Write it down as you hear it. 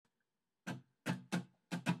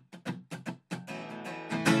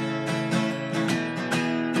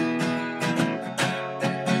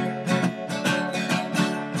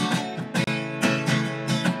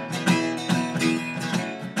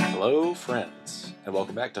friends, and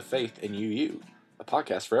welcome back to Faith in UU, a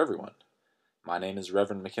podcast for everyone. My name is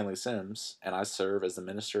Reverend McKinley Sims, and I serve as the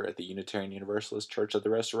minister at the Unitarian Universalist Church of the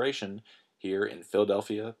Restoration here in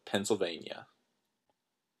Philadelphia, Pennsylvania.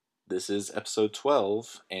 This is episode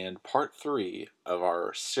 12 and part 3 of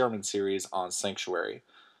our sermon series on sanctuary.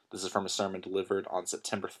 This is from a sermon delivered on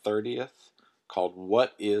September 30th called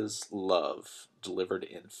What is Love?, delivered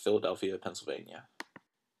in Philadelphia, Pennsylvania.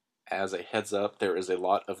 As a heads up, there is a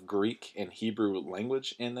lot of Greek and Hebrew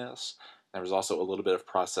language in this. There was also a little bit of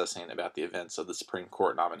processing about the events of the Supreme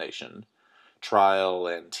Court nomination, trial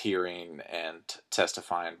and hearing and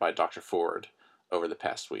testifying by Dr. Ford over the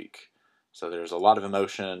past week. So there's a lot of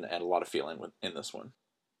emotion and a lot of feeling in this one.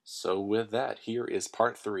 So with that, here is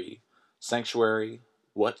part 3, Sanctuary,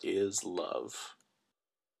 What is Love?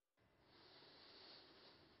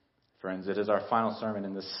 Friends, it is our final sermon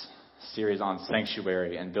in this series on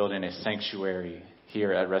sanctuary and building a sanctuary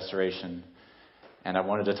here at Restoration. And I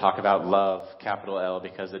wanted to talk about love, capital L,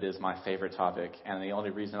 because it is my favorite topic. And the only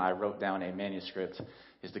reason I wrote down a manuscript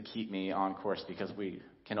is to keep me on course, because we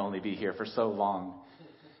can only be here for so long.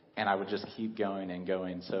 And I would just keep going and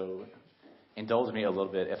going. So indulge me a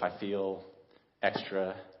little bit if I feel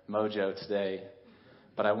extra mojo today.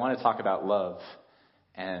 But I want to talk about love.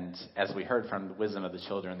 And as we heard from the wisdom of the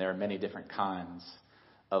children, there are many different kinds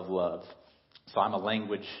of love. So I'm a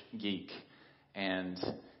language geek, and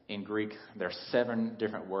in Greek there are 7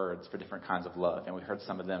 different words for different kinds of love, and we heard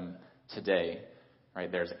some of them today. Right?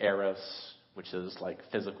 There's eros, which is like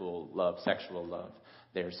physical love, sexual love.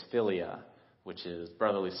 There's philia, which is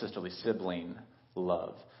brotherly, sisterly, sibling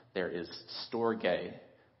love. There is storge,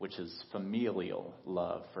 which is familial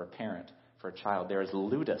love for a parent, for a child. There is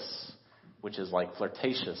ludus, which is like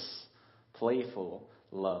flirtatious, playful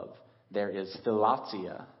love. There is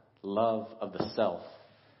philatia, love of the self.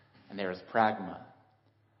 And there is pragma,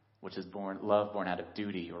 which is love born out of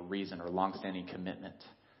duty or reason or long-standing commitment.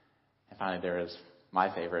 And finally, there is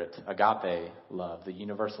my favorite, agape love, the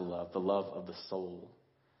universal love, the love of the soul.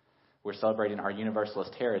 We're celebrating our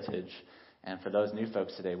universalist heritage. And for those new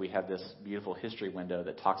folks today, we have this beautiful history window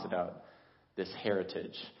that talks about this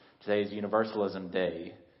heritage. Today is Universalism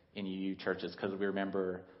Day in UU churches, because we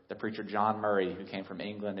remember the preacher John Murray, who came from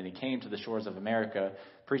England, and he came to the shores of America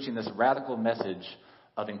preaching this radical message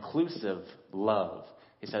of inclusive love.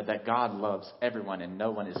 He said that God loves everyone and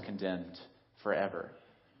no one is condemned forever.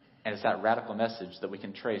 And it's that radical message that we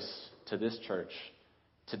can trace to this church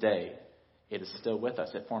today. It is still with us.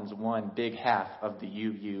 It forms one big half of the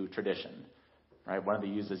UU tradition. Right? One of the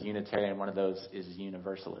U's is Unitarian, one of those is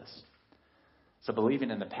Universalist. So believing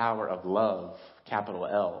in the power of love, capital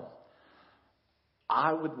L,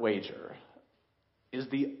 I would wager is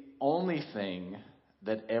the only thing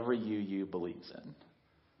that every UU believes in.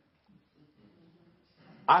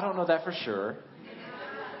 I don't know that for sure.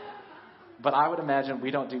 But I would imagine we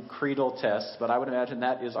don't do creedal tests, but I would imagine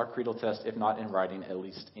that is our creedal test, if not in writing, at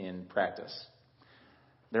least in practice.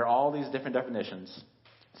 There are all these different definitions.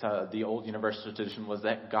 So the old universal tradition was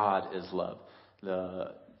that God is love.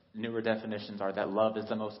 The newer definitions are that love is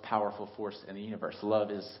the most powerful force in the universe.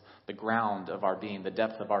 Love is the ground of our being, the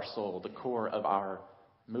depth of our soul, the core of our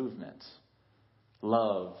movement.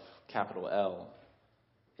 Love, capital L,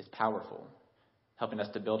 is powerful, helping us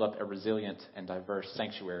to build up a resilient and diverse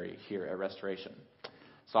sanctuary here at Restoration.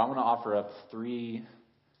 So I want to offer up 3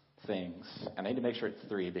 things, and I need to make sure it's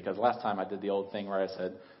 3, because last time I did the old thing where I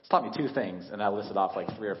said, it's taught me 2 things, and I listed off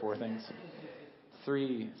like 3 or 4 things.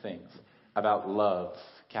 3 things about love,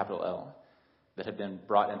 capital L, that have been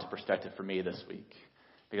brought into perspective for me this week.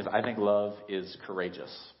 Because I think love is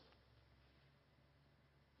courageous.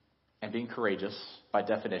 And being courageous, by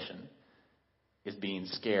definition, is being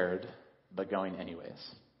scared, but going anyways.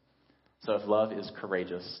 So if love is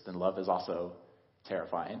courageous, then love is also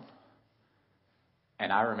terrifying.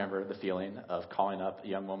 And I remember the feeling of calling up a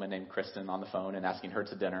young woman named Kristen on the phone and asking her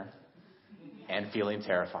to dinner and feeling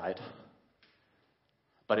terrified.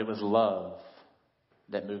 But it was love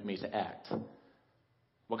that moved me to act.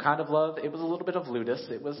 What kind of love? It was a little bit of ludus.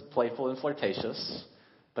 It was playful and flirtatious,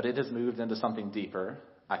 but it has moved into something deeper,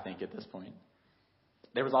 I think, at this point.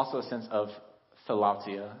 There was also a sense of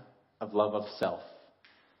philatia, of love of self,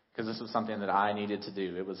 because this was something that I needed to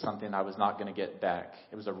do. It was something I was not going to get back.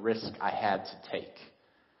 It was a risk I had to take.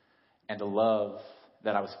 And the love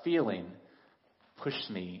that I was feeling pushed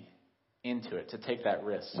me into it, to take that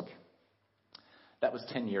risk. That was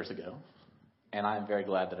 10 years ago. And I am very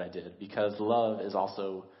glad that I did, because love is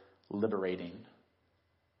also liberating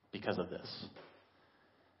because of this.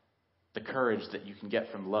 The courage that you can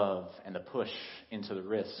get from love and the push into the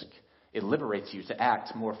risk, it liberates you to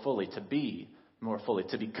act more fully, to be more fully,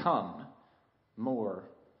 to become more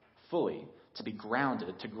fully, to be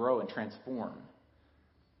grounded, to grow and transform.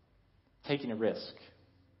 Taking a risk.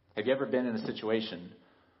 Have you ever been in a situation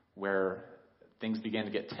where things began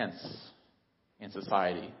to get tense in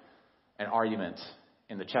society, an argument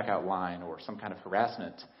in the checkout line or some kind of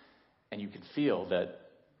harassment, and you can feel that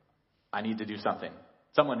I need to do something.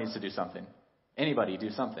 Someone needs to do something. Anybody do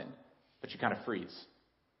something. But you kind of freeze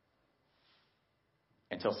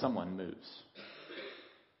until someone moves,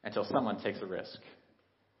 until someone takes a risk.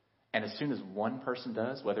 And as soon as one person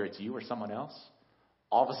does, whether it's you or someone else,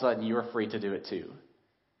 all of a sudden you're free to do it too.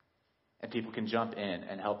 And people can jump in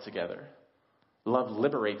and help together. Love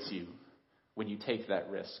liberates you when you take that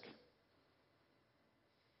risk.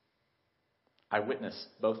 I witnessed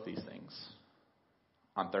both these things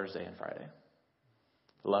on Thursday and Friday.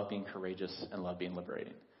 Love being courageous and love being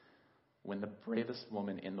liberating. When the bravest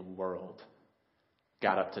woman in the world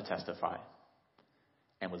got up to testify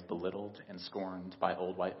and was belittled and scorned by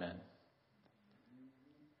old white men.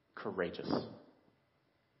 Courageous.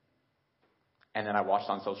 And then I watched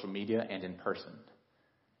on social media and in person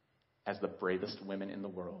as the bravest women in the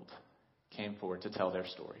world came forward to tell their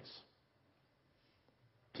stories.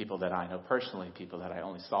 People that I know personally, people that I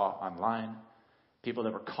only saw online, people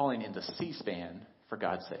that were calling into C-SPAN for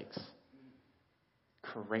God's sakes.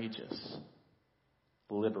 Courageous.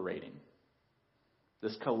 Liberating.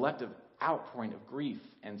 This collective outpouring of grief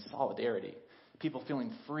and solidarity. People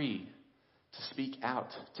feeling free to speak out,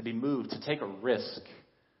 to be moved, to take a risk.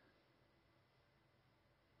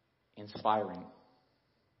 Inspiring.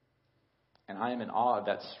 And I am in awe of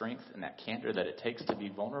that strength and that candor that it takes to be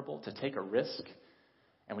vulnerable, to take a risk.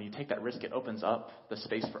 And when you take that risk, it opens up the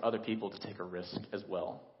space for other people to take a risk as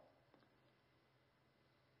well.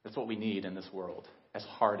 That's what we need in this world, as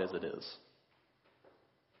hard as it is.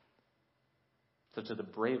 So to the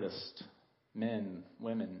bravest men,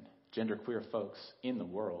 women, genderqueer folks in the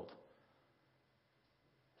world,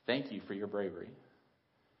 thank you for your bravery.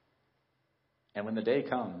 And when the day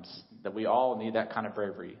comes that we all need that kind of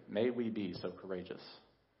bravery, may we be so courageous.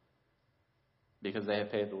 Because they have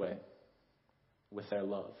paved the way with their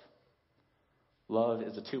love. Love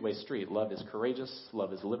is a two-way street. Love is courageous.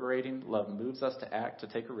 Love is liberating. Love moves us to act, to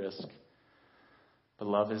take a risk. But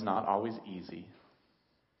love is not always easy.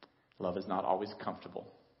 Love is not always comfortable.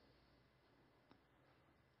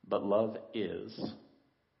 But love is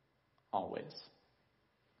always.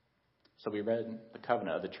 So we read the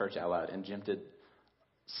covenant of the church out loud, and Jim did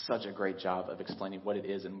such a great job of explaining what it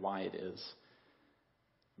is and why it is.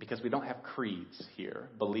 Because we don't have creeds here,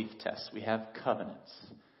 belief tests. We have covenants.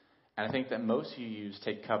 And I think that most UUs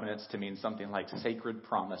take covenants to mean something like sacred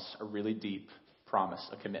promise, a really deep promise,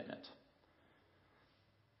 a commitment.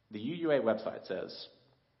 The UUA website says,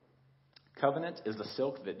 covenant is the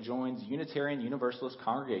silk that joins Unitarian Universalist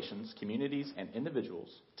congregations, communities, and individuals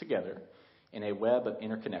together in a web of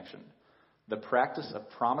interconnection. The practice of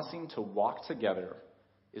promising to walk together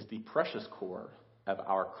is the precious core of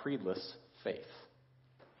our creedless faith.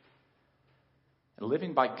 And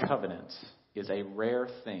living by covenant is a rare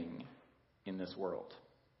thing in this world.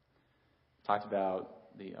 Talked about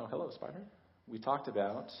hello, spider. We talked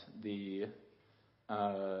about the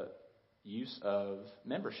use of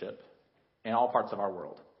membership in all parts of our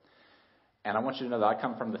world. And I want you to know that I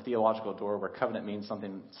come from the theological door where covenant means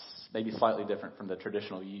something maybe slightly different from the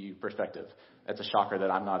traditional UU perspective. It's a shocker that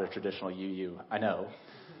I'm not a traditional UU, I know.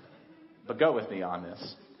 But go with me on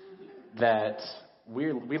this. That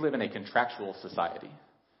we live in a contractual society,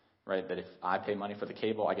 right? That if I pay money for the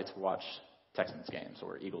cable, I get to watch Texans games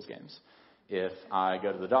or Eagles games. If I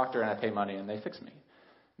go to the doctor and I pay money and they fix me.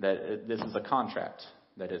 This is a contract.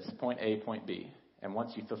 That it's point A, point B. And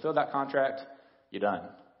once you fulfill that contract, you're done.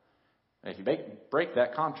 And if you break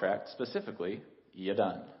that contract specifically, you're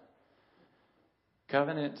done.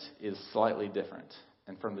 Covenant is slightly different.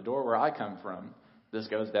 And from the door where I come from, this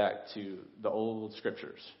goes back to the old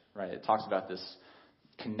scriptures, right? It talks about this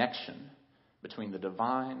connection between the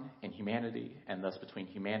divine and humanity, and thus between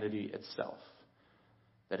humanity itself.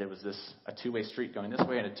 That it was a two-way street going this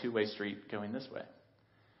way and a two-way street going this way.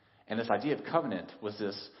 And this idea of covenant was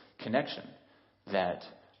this connection that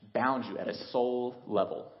bound you at a soul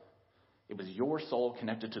level. It was your soul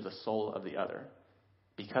connected to the soul of the other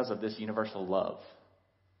because of this universal love,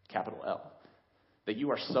 capital L. That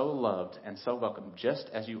you are so loved and so welcome just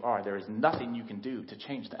as you are. There is nothing you can do to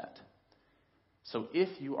change that. So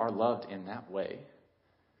if you are loved in that way,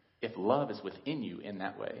 if love is within you in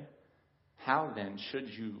that way, how then should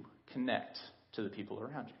you connect to the people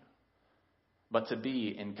around you? But to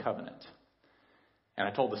be in covenant. And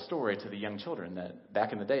I told the story to the young children that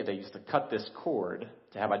back in the day, they used to cut this cord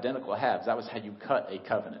to have identical halves. That was how you cut a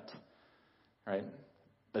covenant. right?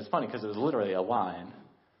 But it's funny because it was literally a line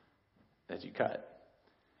that you cut.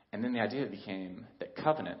 And then the idea became that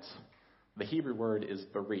covenant, the Hebrew word is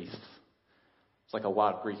berith. It's like a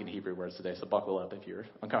lot of Greek and Hebrew words today, so buckle up if you're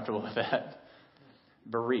uncomfortable with that.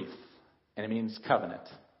 Berith, and it means covenant.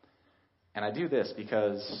 And I do this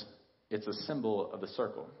because it's a symbol of the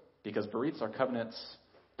circle. Because beriths are covenants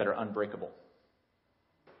that are unbreakable.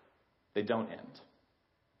 They don't end.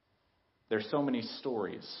 There's so many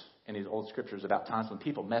stories in these old scriptures about times when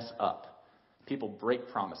people mess up. People break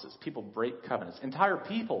promises. People break covenants. Entire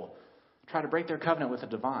people try to break their covenant with the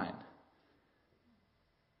divine.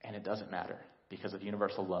 And it doesn't matter because of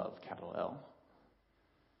universal love, capital L.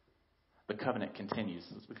 The covenant continues.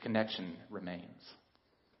 The connection remains.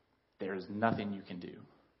 There is nothing you can do.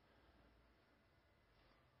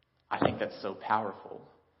 I think that's so powerful.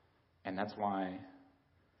 And that's why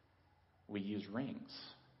we use rings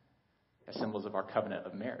as symbols of our covenant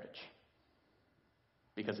of marriage.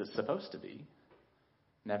 Because it's supposed to be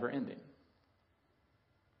never ending.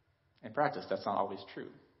 In practice, that's not always true.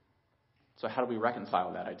 So how do we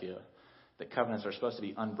reconcile that idea that covenants are supposed to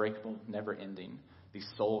be unbreakable, never ending, these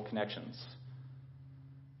soul connections?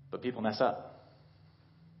 But people mess up.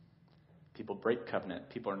 People break covenant.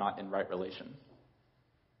 People are not in right relation.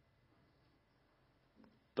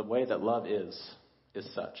 The way that love is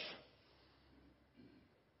such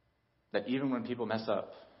that even when people mess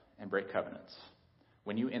up and break covenants,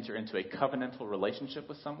 when you enter into a covenantal relationship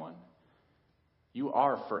with someone, you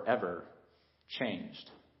are forever changed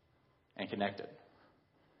and connected.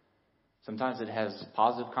 Sometimes it has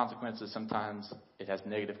positive consequences, sometimes it has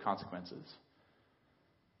negative consequences.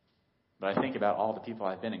 But I think about all the people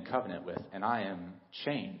I've been in covenant with, and I am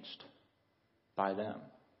changed by them.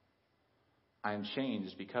 I am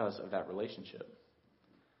changed because of that relationship.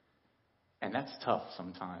 And that's tough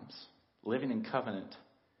sometimes. Living in covenant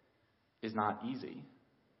is not easy,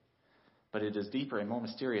 but it is deeper and more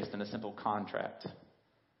mysterious than a simple contract.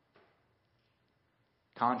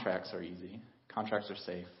 Contracts are easy. Contracts are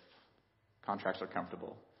safe. Contracts are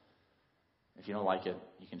comfortable. If you don't like it,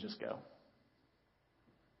 you can just go.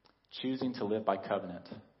 Choosing to live by covenant,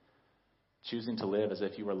 choosing to live as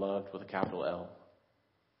if you were loved with a capital L,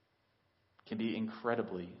 can be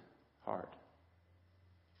incredibly hard,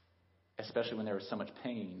 especially when there is so much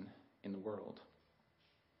pain in the world.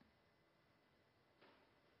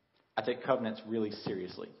 I take covenants really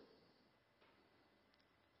seriously,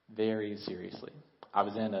 very seriously. I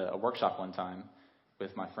was in a workshop one time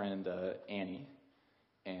with my friend Annie,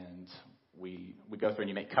 and we go through and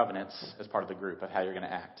you make covenants as part of the group of how you're going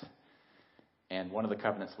to act. And one of the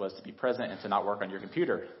covenants was to be present and to not work on your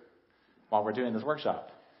computer while we're doing this workshop.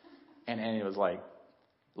 And Annie was like,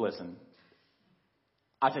 listen,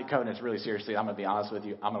 I take covenants really seriously. I'm going to be honest with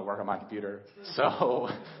you. I'm going to work on my computer. So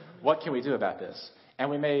what can we do about this? And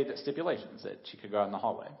we made stipulations that she could go out in the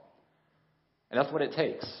hallway. And that's what it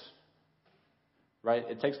takes, right?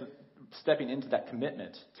 It takes stepping into that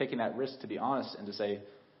commitment, taking that risk to be honest and to say,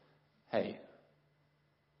 hey,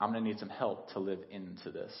 I'm going to need some help to live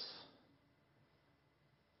into this.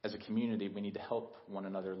 As a community, we need to help one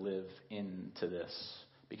another live into this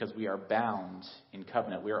because we are bound in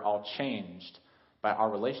covenant. We are all changed by our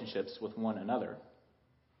relationships with one another.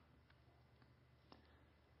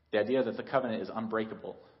 The idea that the covenant is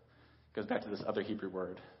unbreakable goes back to this other Hebrew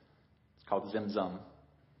word. It's called zimzum.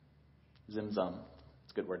 Zimzum.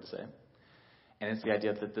 It's a good word to say. And it's the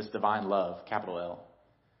idea that this divine love, capital L,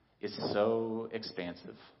 is so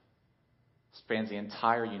expansive. Spans the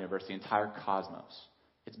entire universe, the entire cosmos.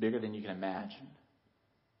 It's bigger than you can imagine.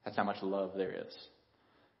 That's how much love there is.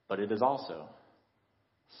 But it is also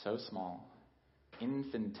so small,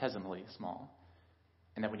 infinitesimally small,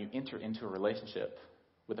 and that when you enter into a relationship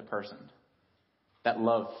with a person, that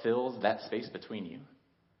love fills that space between you,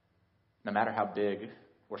 no matter how big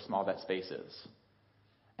or small that space is.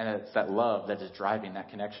 And it's that love that is driving that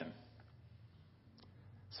connection.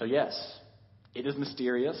 So yes, it is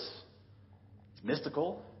mysterious. It's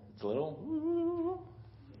mystical. It's a little...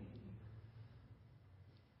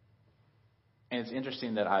 And it's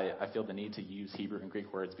interesting that I feel the need to use Hebrew and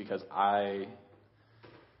Greek words because I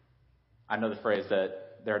know the phrase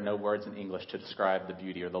that there are no words in English to describe the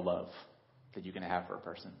beauty or the love that you can have for a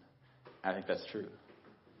person. I think that's true.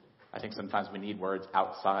 I think sometimes we need words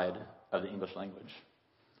outside of the English language.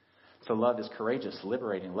 So love is courageous,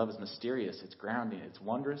 liberating. Love is mysterious. It's grounding. It's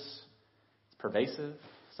wondrous. It's pervasive.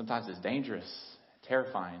 Sometimes it's dangerous,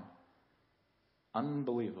 terrifying,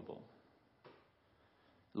 unbelievable.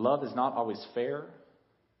 Love is not always fair.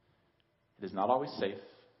 It is not always safe.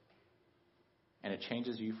 And it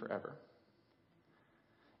changes you forever.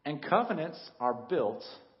 And covenants are built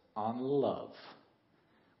on love,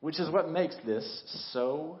 which is what makes this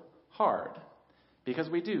so hard. Because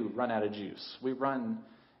we do run out of juice. We run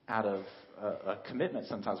out of a commitment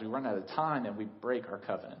sometimes. We run out of time and we break our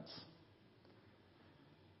covenants.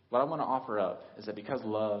 What I want to offer up is that because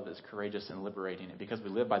love is courageous and liberating, and because we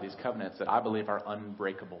live by these covenants that I believe are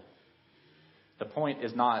unbreakable, the point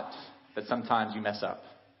is not that sometimes you mess up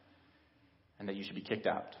and that you should be kicked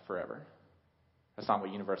out forever. That's not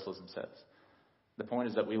what universalism says. The point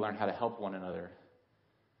is that we learn how to help one another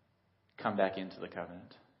come back into the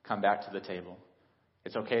covenant, come back to the table.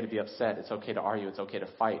 It's okay to be upset. It's okay to argue. It's okay to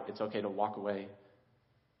fight. It's okay to walk away.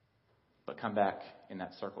 But come back in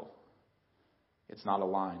that circle. It's not a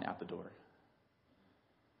line out the door.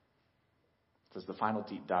 This is the final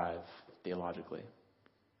deep dive theologically.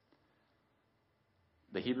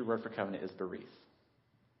 The Hebrew word for covenant is berith,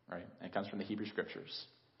 right? And it comes from the Hebrew scriptures.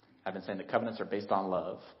 I've been saying that covenants are based on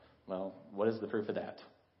love. Well, what is the proof of that?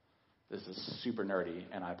 This is super nerdy,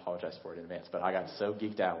 and I apologize for it in advance, but I got so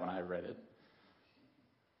geeked out when I read it.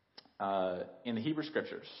 In the Hebrew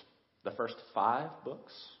scriptures, the first 5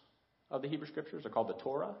 books of the Hebrew scriptures are called the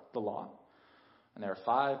Torah, the law. And there are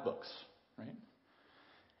 5 books, right?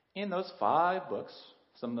 In those 5 books,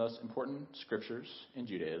 some of the most important scriptures in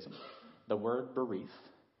Judaism, the word berith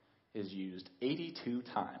is used 82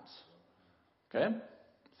 times. Okay?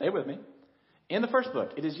 Stay with me. In the first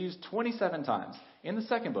book, it is used 27 times. In the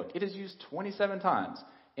second book, it is used 27 times.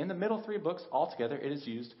 In the middle 3 books altogether, it is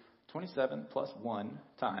used 27 plus 1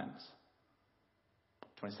 times.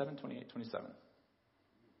 27, 28, 27.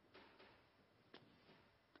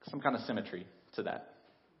 Some kind of symmetry to that.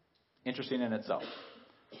 Interesting in itself.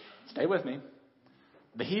 Stay with me.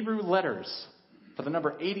 The Hebrew letters for the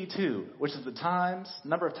number 82, which is the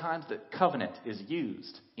number of times that covenant is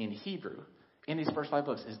used in Hebrew in these first 5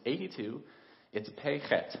 books, is 82. It's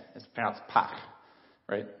pechet. It's pronounced pach,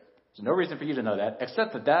 right? There's no reason for you to know that,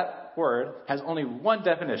 except that that word has only one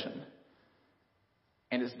definition.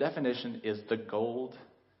 And its definition is the gold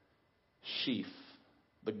sheath,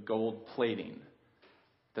 the gold plating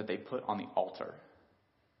that they put on the altar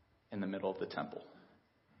in the middle of the temple,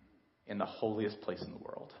 in the holiest place in the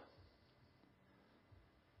world.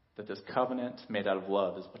 That this covenant made out of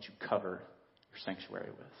love is what you cover your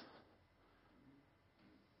sanctuary with.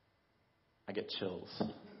 I get chills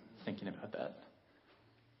thinking about that.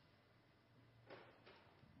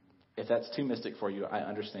 If that's too mystic for you, I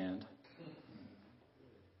understand.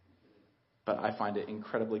 But I find it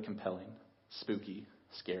incredibly compelling, spooky,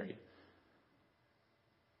 scary,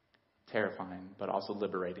 terrifying, but also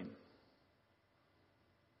liberating.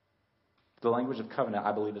 The language of covenant,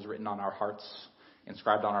 I believe, is written on our hearts,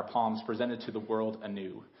 inscribed on our palms, presented to the world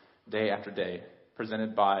anew, day after day,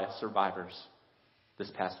 presented by survivors this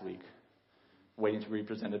past week, waiting to be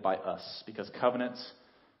presented by us, because covenants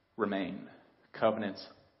remain. Covenants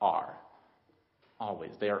are.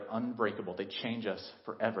 Always. They are unbreakable. They change us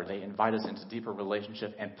forever. They invite us into deeper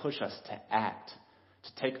relationship and push us to act,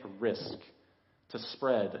 to take a risk, to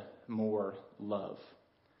spread more love.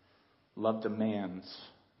 Love demands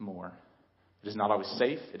more. It is not always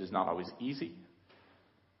safe. It is not always easy.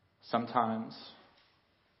 Sometimes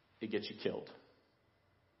it gets you killed.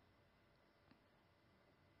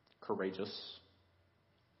 Courageous,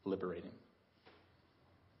 liberating.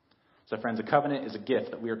 So friends, a covenant is a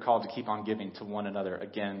gift that we are called to keep on giving to one another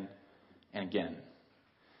again and again.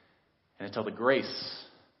 And until the grace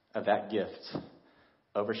of that gift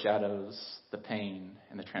overshadows the pain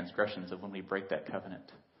and the transgressions of when we break that covenant,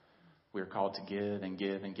 we are called to give and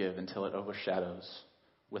give and give until it overshadows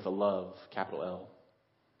with a love, capital L.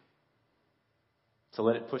 So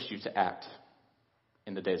let it push you to act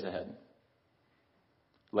in the days ahead.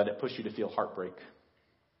 Let it push you to feel heartbreak.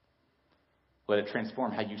 Let it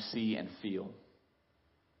transform how you see and feel.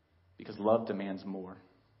 Because love demands more.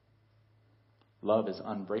 Love is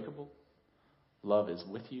unbreakable. Love is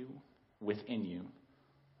with you, within you.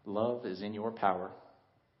 Love is in your power.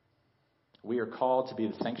 We are called to be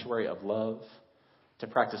the sanctuary of love, to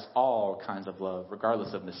practice all kinds of love,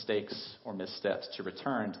 regardless of mistakes or missteps, to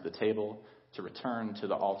return to the table, to return to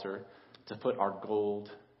the altar, to put our gold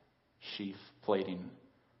sheath plating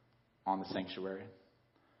on the sanctuary,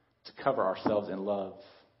 to cover ourselves in love,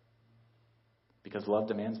 because love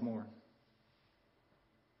demands more.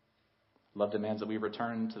 Love demands that we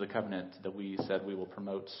return to the covenant that we said we will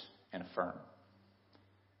promote and affirm,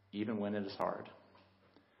 even when it is hard,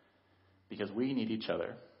 because we need each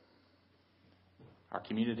other. Our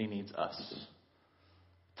community needs us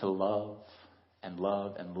to love and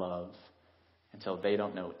love and love until they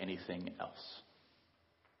don't know anything else.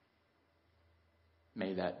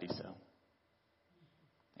 May that be so.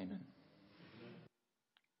 Amen.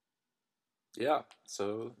 Yeah,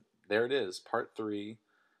 so there it is, part 3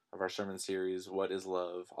 of our sermon series, What is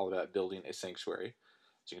Love? All about building a sanctuary.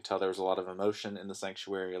 As you can tell, there was a lot of emotion in the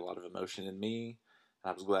sanctuary, a lot of emotion in me,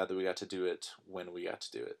 and I was glad that we got to do it when we got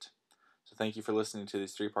to do it. So thank you for listening to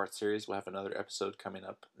this 3-part series. We'll have another episode coming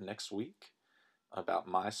up next week about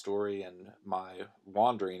my story and my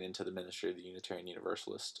wandering into the ministry of the Unitarian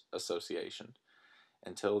Universalist Association.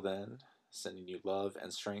 Until then, sending you love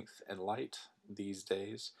and strength and light these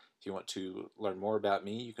days. If you want to learn more about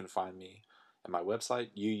me, you can find me at my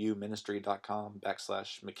website,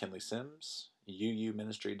 uuministry.com/McKinley Sims,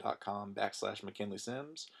 uuministry.com/McKinley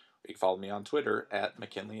Sims, or you can follow me on Twitter at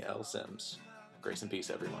McKinley L. Sims. Grace and peace,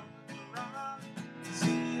 everyone.